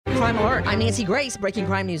Crime Alert. I'm Nancy Grace. Breaking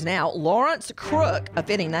crime news now. Lawrence Crook, a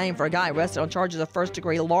fitting name for a guy arrested on charges of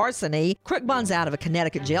first-degree larceny. Crook bonds out of a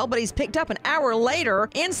Connecticut jail, but he's picked up an hour later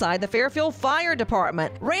inside the Fairfield Fire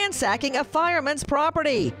Department, ransacking a fireman's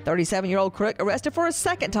property. 37-year-old Crook arrested for a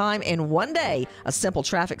second time in one day. A simple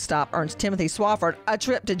traffic stop earns Timothy Swafford a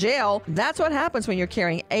trip to jail. That's what happens when you're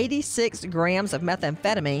carrying 86 grams of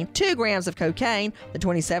methamphetamine, 2 grams of cocaine. The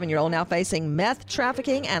 27-year-old now facing meth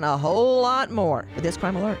trafficking and a whole lot more. With this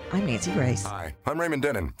Crime Alert, I'm Nancy Grace. Hi, I'm Raymond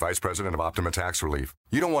Denon, Vice President of Optima Tax Relief.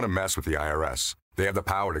 You don't want to mess with the IRS. They have the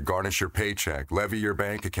power to garnish your paycheck, levy your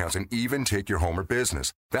bank accounts, and even take your home or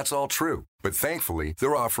business. That's all true. But thankfully,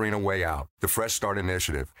 they're offering a way out, the Fresh Start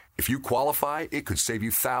Initiative. If you qualify, it could save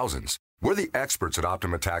you thousands. We're the experts at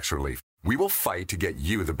Optima Tax Relief. We will fight to get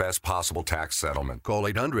you the best possible tax settlement. Call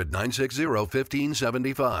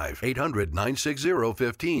 800-960-1575.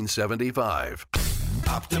 800-960-1575.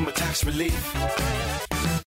 Optima Tax Relief.